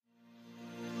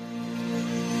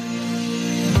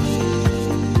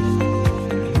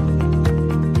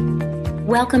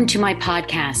Welcome to my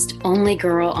podcast, Only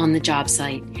Girl on the Job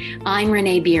Site. I'm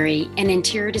Renee Beery, an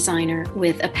interior designer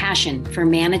with a passion for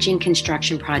managing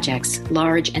construction projects,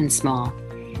 large and small.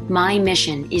 My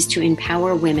mission is to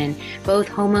empower women, both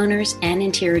homeowners and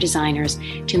interior designers,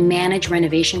 to manage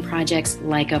renovation projects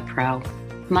like a pro.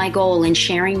 My goal in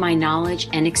sharing my knowledge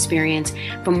and experience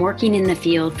from working in the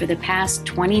field for the past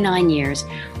 29 years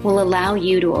will allow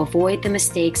you to avoid the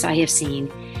mistakes I have seen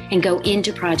and go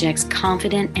into projects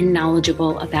confident and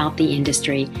knowledgeable about the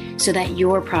industry so that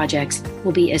your projects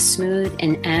will be as smooth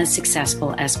and as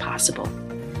successful as possible.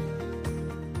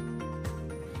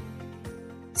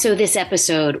 So this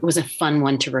episode was a fun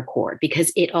one to record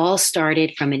because it all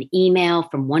started from an email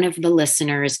from one of the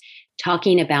listeners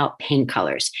talking about paint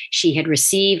colors. She had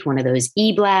received one of those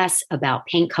e-blasts about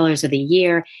paint colors of the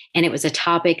year, and it was a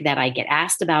topic that I get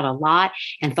asked about a lot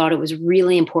and thought it was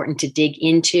really important to dig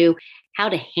into. How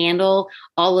to handle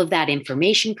all of that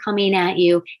information coming at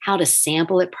you, how to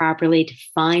sample it properly to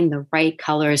find the right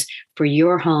colors for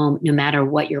your home, no matter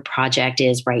what your project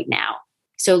is right now.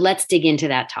 So let's dig into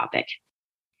that topic.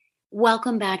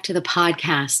 Welcome back to the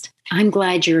podcast. I'm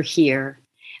glad you're here.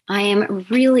 I am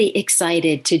really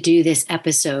excited to do this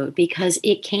episode because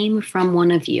it came from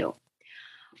one of you.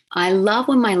 I love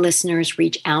when my listeners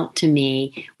reach out to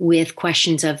me with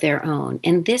questions of their own.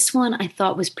 And this one I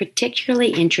thought was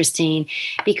particularly interesting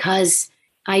because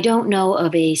I don't know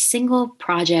of a single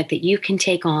project that you can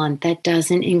take on that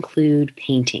doesn't include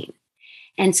painting.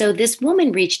 And so this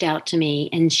woman reached out to me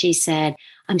and she said,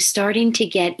 I'm starting to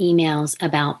get emails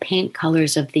about paint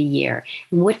colors of the year.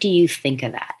 What do you think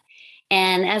of that?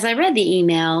 And as I read the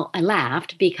email, I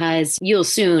laughed because you'll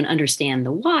soon understand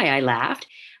the why I laughed.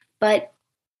 But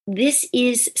this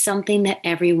is something that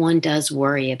everyone does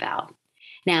worry about.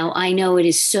 Now, I know it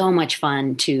is so much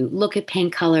fun to look at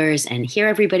paint colors and hear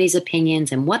everybody's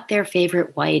opinions and what their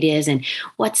favorite white is and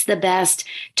what's the best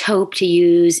taupe to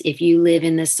use if you live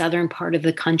in the southern part of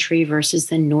the country versus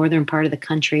the northern part of the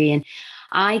country. And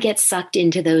I get sucked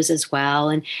into those as well.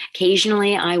 And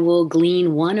occasionally I will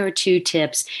glean one or two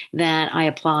tips that I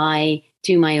apply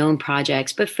to my own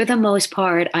projects. But for the most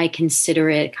part, I consider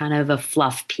it kind of a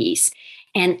fluff piece.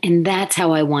 And that's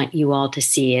how I want you all to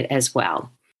see it as well.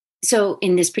 So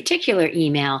in this particular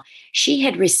email, she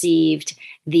had received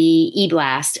the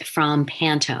e-blast from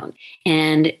Pantone.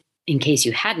 And in case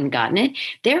you hadn't gotten it,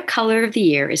 their color of the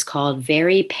year is called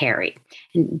Very Peri.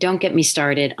 And don't get me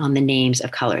started on the names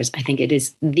of colors. I think it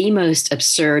is the most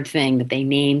absurd thing that they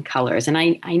name colors. And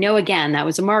I know, again, that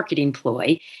was a marketing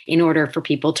ploy in order for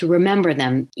people to remember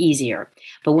them easier.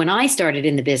 But when I started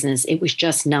in the business, it was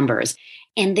just numbers.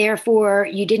 And therefore,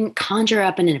 you didn't conjure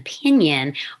up an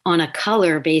opinion on a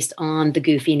color based on the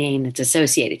goofy name that's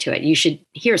associated to it. You should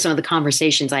hear some of the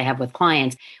conversations I have with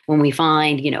clients when we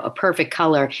find, a perfect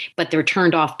color, but they're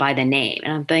turned off by the name.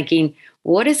 And I'm thinking,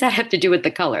 what does that have to do with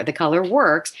the color? The color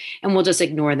works, and we'll just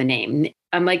ignore the name.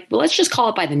 I'm like, well, let's just call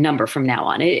it by the number from now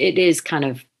on. It is kind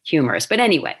of humorous. But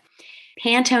anyway,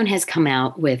 Pantone has come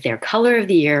out with their color of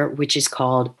the year, which is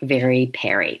called Very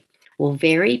Peri. Well,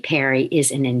 Very Peri is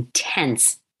an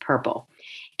intense purple.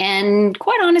 And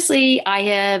quite honestly, I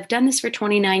have done this for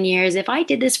 29 years. If I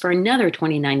did this for another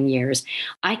 29 years,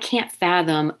 I can't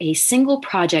fathom a single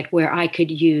project where I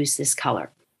could use this color.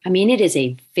 I mean, it is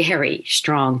a very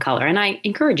strong color, and I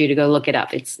encourage you to go look it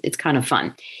up. It's kind of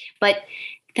fun. But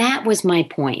that was my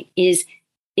point, is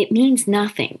it means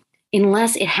nothing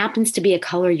unless it happens to be a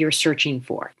color you're searching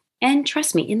for. And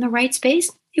trust me, in the right space,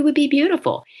 it would be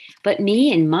beautiful. But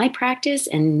me, in my practice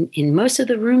and in most of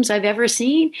the rooms I've ever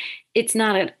seen, it's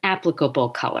not an applicable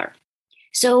color.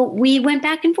 So we went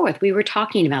back and forth. We were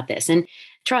talking about this. And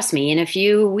trust me, in a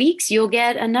few weeks, you'll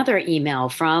get another email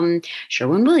from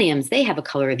Sherwin-Williams. They have a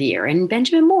color of the year. And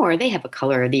Benjamin Moore, they have a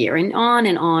color of the year. And on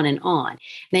and on and on.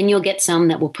 Then you'll get some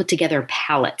that will put together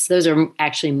palettes. Those are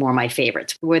actually more my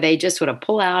favorites, where they just sort of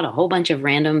pull out a whole bunch of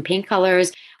random paint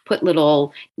colors, put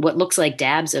little, what looks like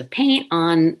dabs of paint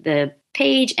on the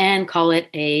page and call it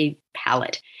a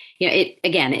palette.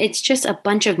 It's just a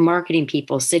bunch of marketing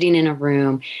people sitting in a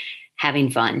room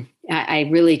having fun. I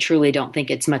really, truly don't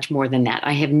think it's much more than that.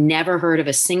 I have never heard of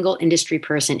a single industry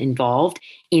person involved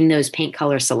in those paint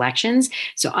color selections,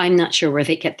 so I'm not sure where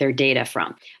they get their data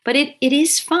from. But it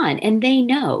is fun, and they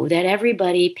know that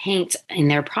everybody paints in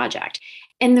their project.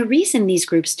 And the reason these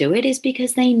groups do it is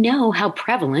because they know how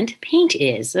prevalent paint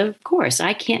is. Of course,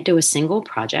 I can't do a single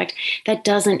project that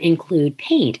doesn't include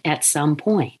paint at some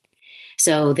point.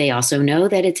 So they also know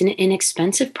that it's an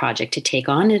inexpensive project to take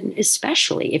on, and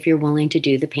especially if you're willing to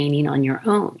do the painting on your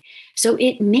own. So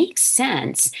it makes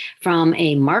sense from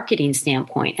a marketing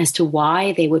standpoint as to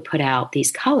why they would put out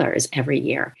these colors every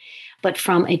year. But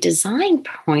from a design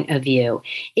point of view,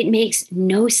 it makes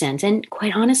no sense. And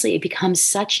quite honestly, it becomes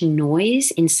such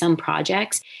noise in some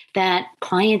projects that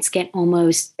clients get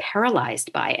almost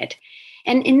paralyzed by it.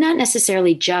 And not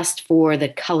necessarily just for the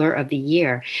color of the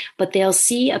year, but they'll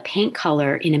see a paint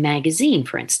color in a magazine,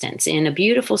 for instance, in a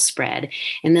beautiful spread,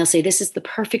 and they'll say, this is the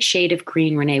perfect shade of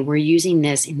green, Renee. We're using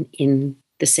this in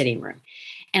the sitting room.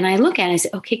 And I look at it and I say,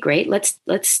 okay, great.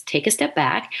 Let's take a step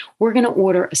back. We're going to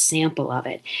order a sample of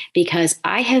it because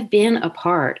I have been a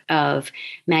part of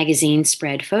magazine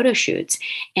spread photo shoots.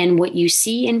 And what you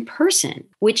see in person,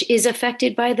 which is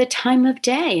affected by the time of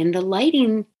day and the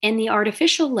lighting and the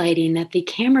artificial lighting that the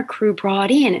camera crew brought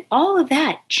in, all of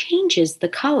that changes the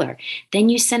color. Then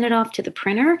you send it off to the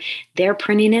printer. They're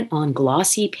printing it on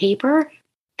glossy paper.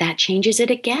 That changes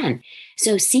it again.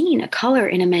 So seeing a color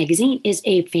in a magazine is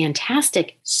a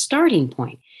fantastic starting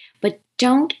point, but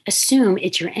don't assume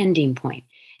it's your ending point.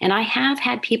 And I have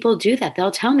had people do that.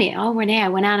 They'll tell me, oh, Renee, I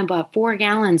went out and bought 4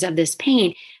 gallons of this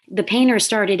paint. The painter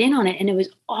started in on it and it was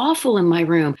awful in my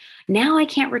room. Now I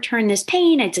can't return this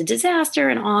paint. It's a disaster,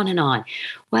 and on and on.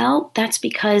 Well, that's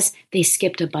because they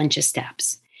skipped a bunch of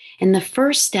steps. And the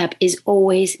first step is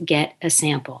always get a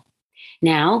sample.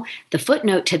 Now, the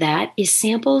footnote to that is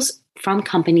samples from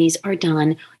companies are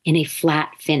done in a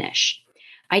flat finish.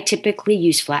 I typically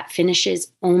use flat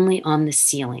finishes only on the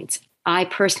ceilings. I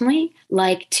personally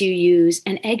like to use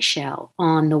an eggshell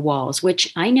on the walls,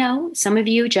 which I know some of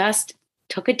you just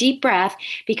took a deep breath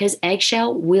because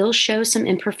eggshell will show some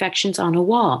imperfections on a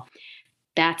wall.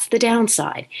 That's the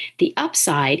downside. The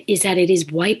upside is that it is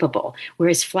wipeable,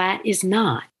 whereas flat is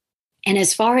not. And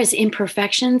as far as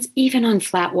imperfections, even on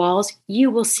flat walls, you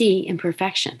will see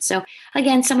imperfections. So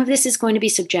again, some of this is going to be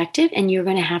subjective and you're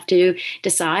going to have to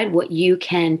decide what you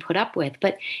can put up with.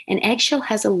 But an eggshell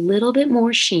has a little bit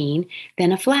more sheen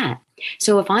than a flat.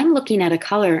 So if I'm looking at a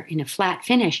color in a flat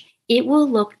finish, it will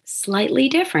look slightly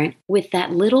different with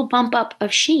that little bump up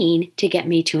of sheen to get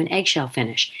me to an eggshell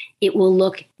finish. It will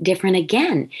look different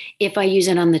again if I use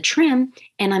it on the trim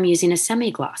and I'm using a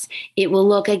semi-gloss. It will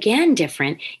look again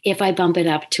different if I bump it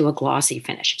up to a glossy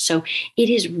finish. So it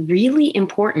is really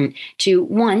important to,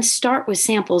 one, start with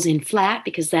samples in flat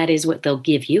because that is what they'll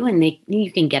give you and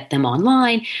you can get them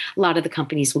online. A lot of the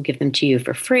companies will give them to you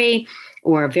for free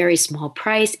or a very small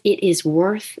price. It is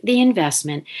worth the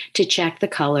investment to check the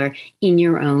color in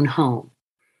your own home.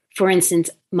 For instance,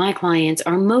 my clients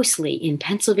are mostly in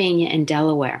Pennsylvania and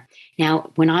Delaware.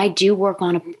 Now, when I do work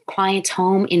on a client's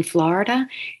home in Florida,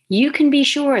 you can be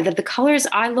sure that the colors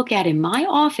I look at in my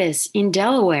office in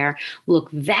Delaware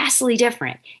look vastly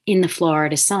different in the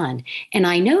Florida sun. And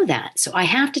I know that, so I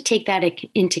have to take that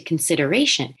into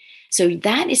consideration. So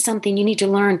that is something you need to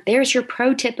learn. There's your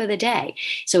pro tip of the day.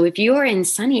 So if you're in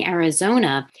sunny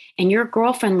Arizona and your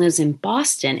girlfriend lives in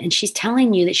Boston and she's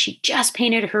telling you that she just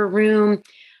painted her room,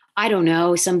 I don't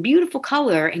know, some beautiful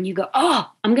color, and you go, oh,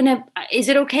 is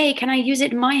it okay? Can I use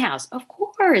it in my house? Of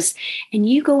course. And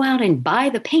you go out and buy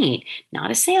the paint, not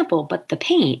a sample, but the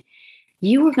paint.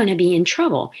 You are going to be in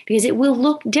trouble because it will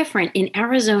look different in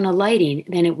Arizona lighting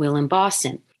than it will in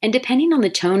Boston. And depending on the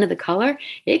tone of the color,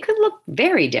 it could look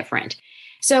very different.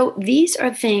 So these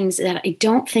are things that I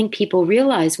don't think people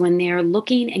realize when they're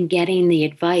looking and getting the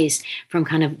advice from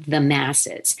kind of the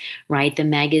masses, right? The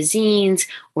magazines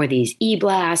or these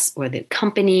e-blasts or the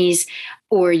companies,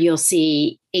 or you'll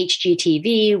see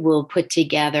HGTV will put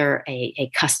together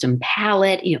a custom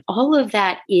palette. All of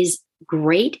that is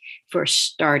great for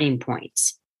starting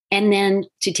points. And then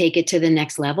to take it to the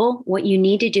next level, what you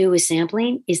need to do with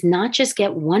sampling is not just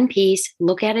get one piece,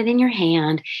 look at it in your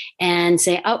hand and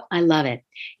say, oh, I love it.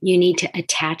 You need to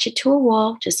attach it to a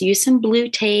wall. Just use some blue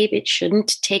tape. It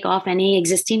shouldn't take off any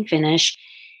existing finish.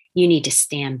 You need to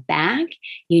stand back.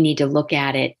 You need to look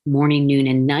at it morning, noon,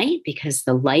 and night because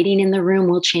the lighting in the room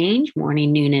will change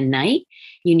morning, noon, and night.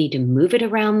 You need to move it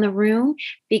around the room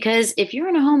because if you're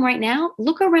in a home right now,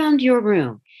 look around your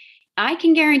room. I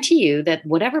can guarantee you that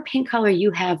whatever paint color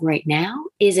you have right now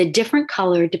is a different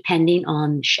color depending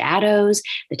on shadows,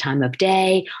 the time of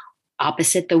day,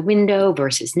 opposite the window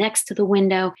versus next to the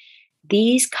window.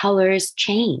 These colors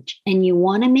change, and you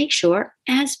want to make sure,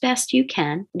 as best you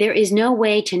can, there is no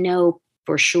way to know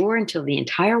for sure until the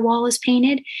entire wall is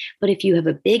painted. But if you have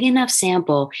a big enough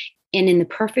sample, and in the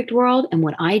perfect world, and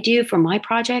what I do for my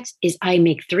projects is I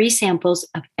make 3 samples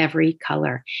of every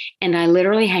color. And I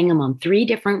literally hang them on 3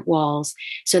 different walls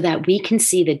so that we can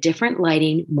see the different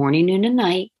lighting morning, noon, and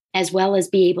night, as well as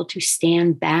be able to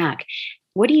stand back.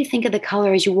 What do you think of the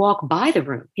color as you walk by the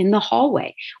room in the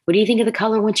hallway? What do you think of the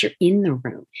color once you're in the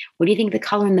room? What do you think of the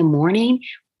color in the morning?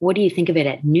 What do you think of it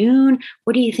at noon?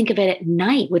 What do you think of it at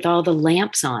night with all the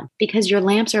lamps on? Because your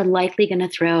lamps are likely going to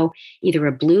throw either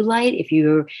a blue light if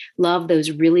you love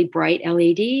those really bright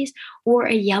LEDs, or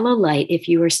a yellow light if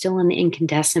you are still in the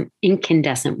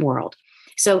incandescent world.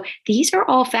 So these are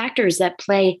all factors that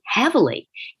play heavily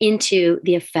into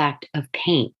the effect of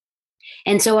paint.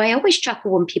 And so I always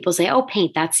chuckle when people say, oh,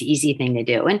 paint, that's the easy thing to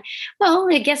do. And well,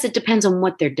 I guess it depends on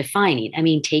what they're defining. I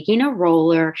mean, taking a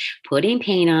roller, putting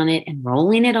paint on it and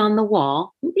rolling it on the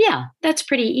wall. Yeah, that's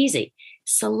pretty easy.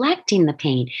 Selecting the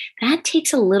paint, that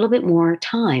takes a little bit more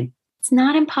time. It's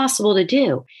not impossible to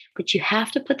do, but you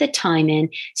have to put the time in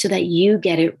so that you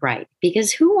get it right.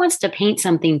 Because who wants to paint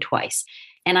something twice?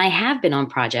 And I have been on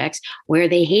projects where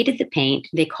they hated the paint.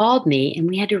 They called me and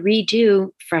we had to redo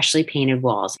freshly painted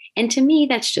walls. And to me,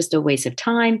 that's just a waste of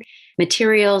time,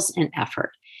 materials, and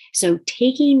effort. So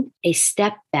taking a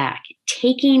step back,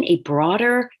 taking a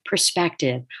broader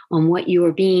perspective on what you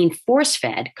are being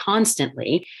force-fed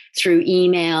constantly through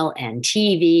email and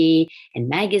TV and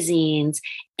magazines,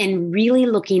 and really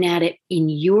looking at it in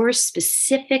your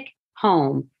specific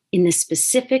home, in the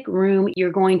specific room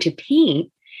you're going to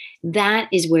paint, that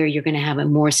is where you're going to have a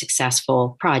more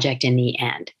successful project in the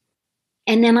end.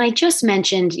 And then I just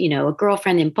mentioned, a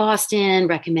girlfriend in Boston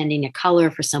recommending a color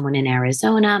for someone in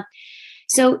Arizona.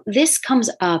 So this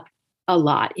comes up a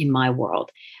lot in my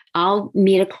world. I'll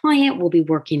meet a client, we'll be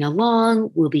working along,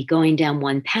 we'll be going down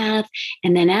one path,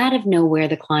 and then out of nowhere,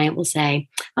 the client will say,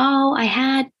 oh, I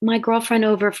had my girlfriend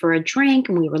over for a drink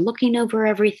and we were looking over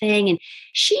everything and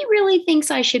she really thinks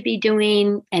I should be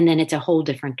doing, and then it's a whole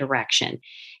different direction.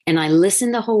 And I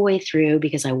listen the whole way through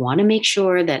because I want to make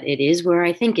sure that it is where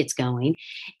I think it's going.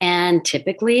 And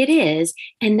typically it is.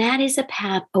 And that is a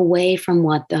path away from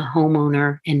what the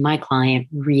homeowner and my client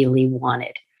really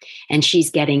wanted. And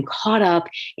she's getting caught up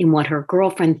in what her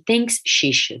girlfriend thinks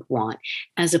she should want,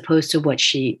 as opposed to what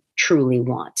she truly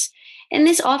wants. And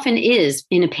this often is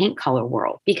in a paint color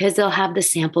world because they'll have the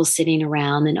samples sitting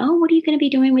around and, oh, what are you going to be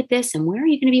doing with this? And where are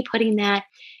you going to be putting that?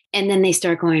 And then they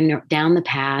start going down the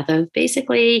path of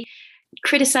basically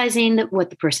criticizing what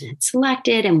the person had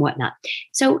selected and whatnot.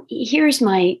 So here's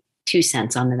my 2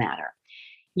 cents on the matter.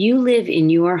 You live in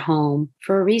your home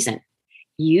for a reason.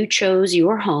 You chose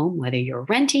your home, whether you're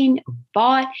renting or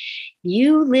bought,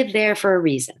 you live there for a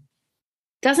reason.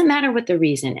 Doesn't matter what the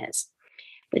reason is,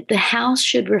 but the house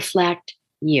should reflect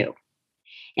you.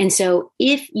 And so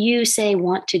if you say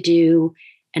want to do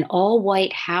an all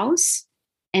white house,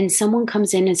 and someone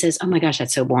comes in and says, oh my gosh,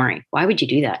 that's so boring. Why would you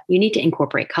do that? You need to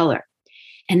incorporate color.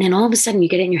 And then all of a sudden you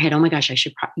get it in your head, oh my gosh,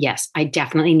 yes, I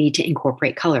definitely need to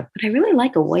incorporate color, but I really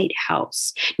like a white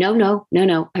house. No,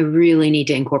 I really need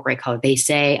to incorporate color. They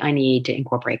say I need to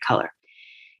incorporate color.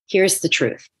 Here's the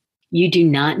truth. You do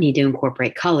not need to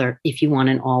incorporate color if you want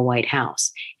an all white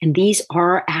house. And these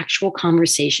are actual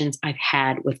conversations I've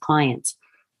had with clients.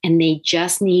 And they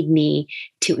just need me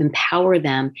to empower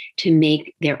them to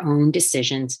make their own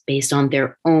decisions based on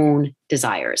their own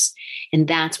desires. And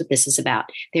that's what this is about.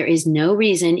 There is no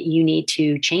reason you need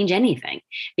to change anything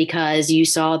because you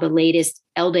saw the latest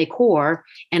Elle Decor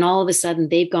and all of a sudden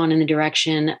they've gone in the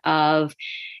direction of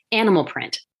animal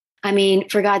print. I mean,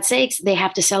 for God's sakes, they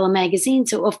have to sell a magazine.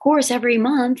 So of course, every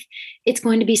month it's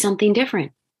going to be something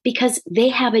different because they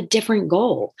have a different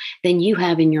goal than you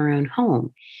have in your own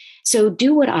home. So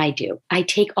do what I do. I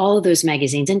take all of those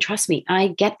magazines and trust me, I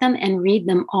get them and read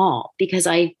them all because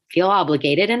I feel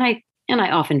obligated and I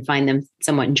often find them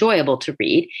somewhat enjoyable to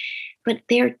read, but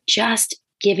they're just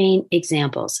giving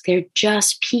examples. They're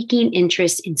just piquing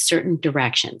interest in certain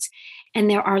directions. And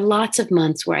there are lots of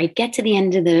months where I get to the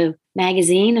end of the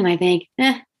magazine and I think,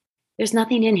 there's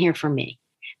nothing in here for me.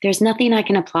 There's nothing I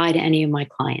can apply to any of my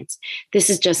clients.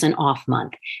 This is just an off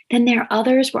month. Then there are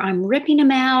others where I'm ripping them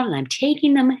out and I'm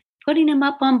taking them, putting them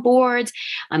up on boards.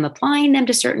 I'm applying them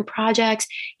to certain projects.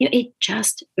 It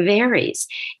just varies.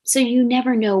 So you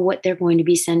never know what they're going to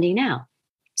be sending out.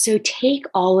 So take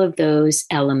all of those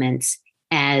elements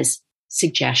as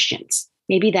suggestions.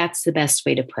 Maybe that's the best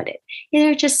way to put it.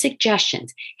 They're just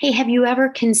suggestions. Hey, have you ever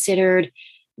considered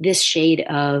this shade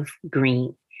of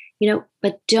green?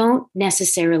 But don't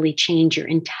necessarily change your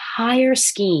entire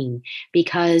scheme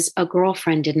because a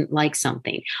girlfriend didn't like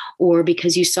something, or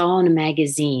because you saw in a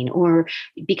magazine, or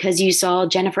because you saw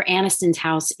Jennifer Aniston's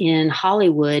house in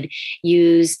Hollywood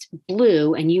used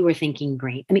blue and you were thinking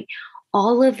green. I mean,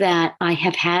 all of that I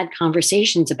have had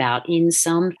conversations about in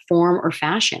some form or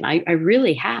fashion. I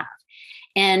really have.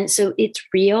 And so it's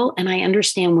real and I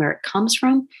understand where it comes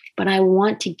from, but I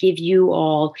want to give you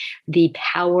all the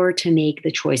power to make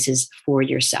the choices for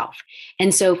yourself.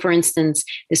 And so, for instance,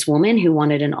 this woman who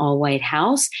wanted an all white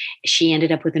house, she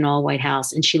ended up with an all white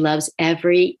house, and she loves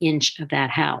every inch of that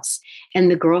house.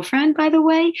 And the girlfriend, by the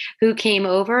way, who came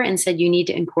over and said, you need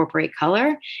to incorporate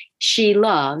color, she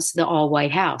loves the all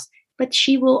white house. But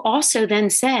she will also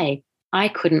then say, I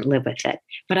couldn't live with it,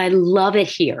 but I love it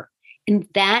here. And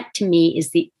that to me is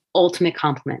the ultimate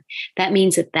compliment. That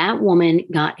means that that woman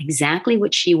got exactly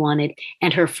what she wanted,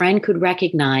 and her friend could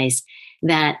recognize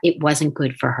that it wasn't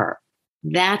good for her.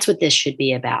 That's what this should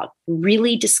be about.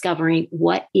 Really discovering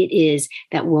what it is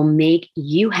that will make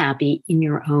you happy in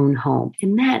your own home.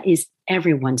 And that is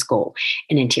everyone's goal,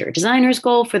 an interior designer's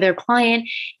goal for their client,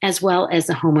 as well as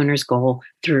the homeowner's goal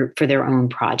for their own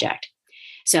project.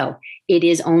 So it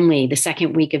is only the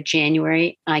second week of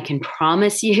January. I can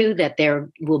promise you that there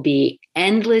will be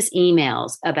endless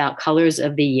emails about colors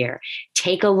of the year.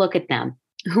 Take a look at them.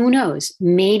 Who knows?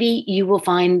 Maybe you will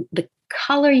find the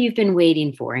color you've been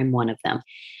waiting for in one of them.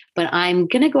 But I'm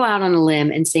going to go out on a limb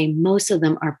and say most of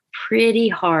them are pretty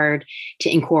hard to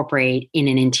incorporate in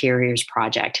an interiors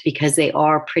project because they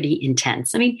are pretty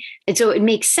intense. I mean, and so it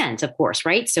makes sense, of course,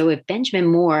 right? So if Benjamin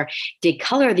Moore did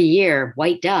color of the year,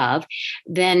 White Dove,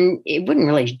 then it wouldn't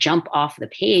really jump off the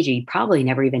page. You probably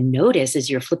never even notice as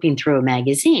you're flipping through a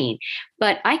magazine.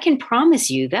 But I can promise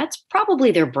you that's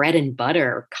probably their bread and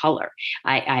butter color.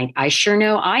 I sure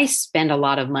know I spend a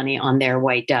lot of money on their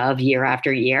White Dove year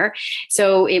after year.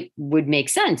 So it would make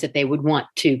sense that they would want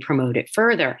to promote it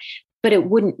further, but it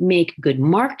wouldn't make good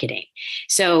marketing.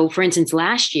 So for instance,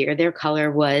 last year, their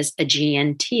color was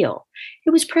Aegean teal.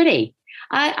 It was pretty.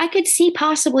 I could see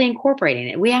possibly incorporating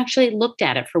it. We actually looked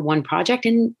at it for one project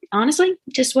and honestly,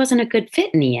 just wasn't a good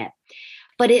fit in the end.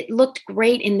 But it looked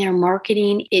great in their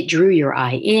marketing. It drew your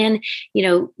eye in. You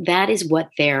know, that is what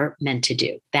they're meant to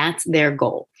do. That's their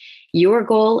goal. Your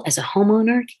goal as a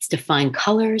homeowner is to find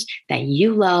colors that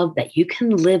you love, that you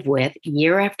can live with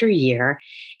year after year,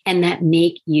 and that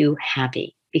make you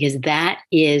happy, because that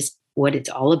is what it's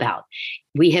all about.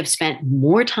 We have spent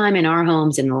more time in our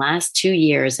homes in the last 2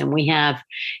 years than we have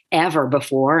ever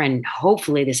before. And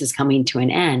hopefully this is coming to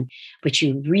an end. But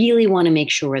you really want to make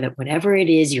sure that whatever it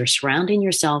is you're surrounding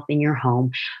yourself in your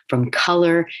home, from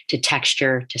color to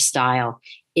texture to style,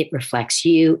 it reflects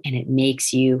you and it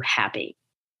makes you happy.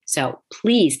 So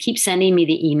please keep sending me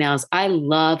the emails. I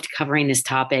loved covering this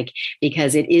topic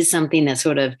because it is something that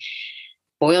sort of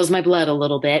boils my blood a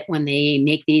little bit when they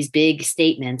make these big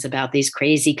statements about these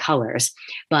crazy colors.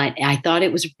 But I thought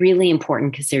it was really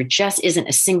important because there just isn't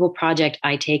a single project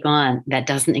I take on that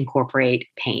doesn't incorporate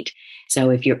paint.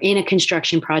 So if you're in a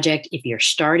construction project, if you're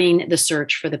starting the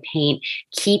search for the paint,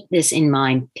 keep this in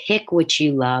mind. Pick what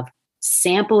you love,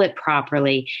 sample it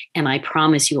properly, and I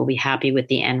promise you will be happy with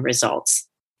the end results.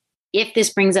 If this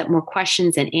brings up more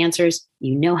questions and answers,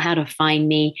 you know how to find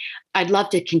me. I'd love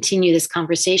to continue this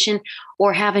conversation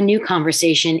or have a new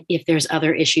conversation if there's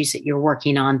other issues that you're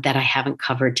working on that I haven't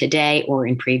covered today or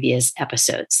in previous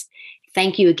episodes.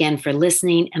 Thank you again for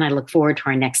listening, and I look forward to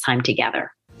our next time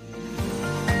together.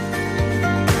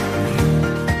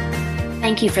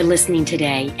 Thank you for listening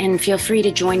today, and feel free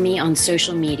to join me on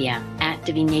social media at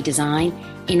Davina Design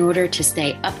in order to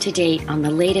stay up to date on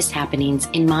the latest happenings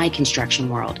in my construction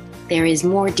world. There is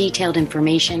more detailed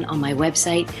information on my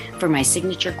website for my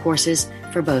signature courses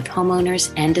for both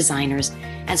homeowners and designers,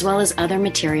 as well as other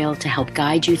material to help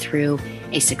guide you through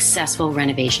a successful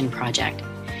renovation project.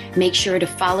 Make sure to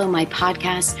follow my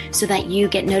podcast so that you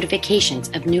get notifications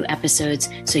of new episodes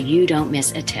so you don't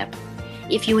miss a tip.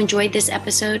 If you enjoyed this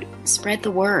episode, spread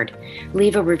the word.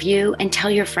 Leave a review and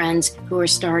tell your friends who are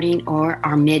starting or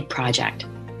are mid-project.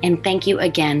 And thank you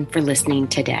again for listening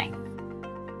today.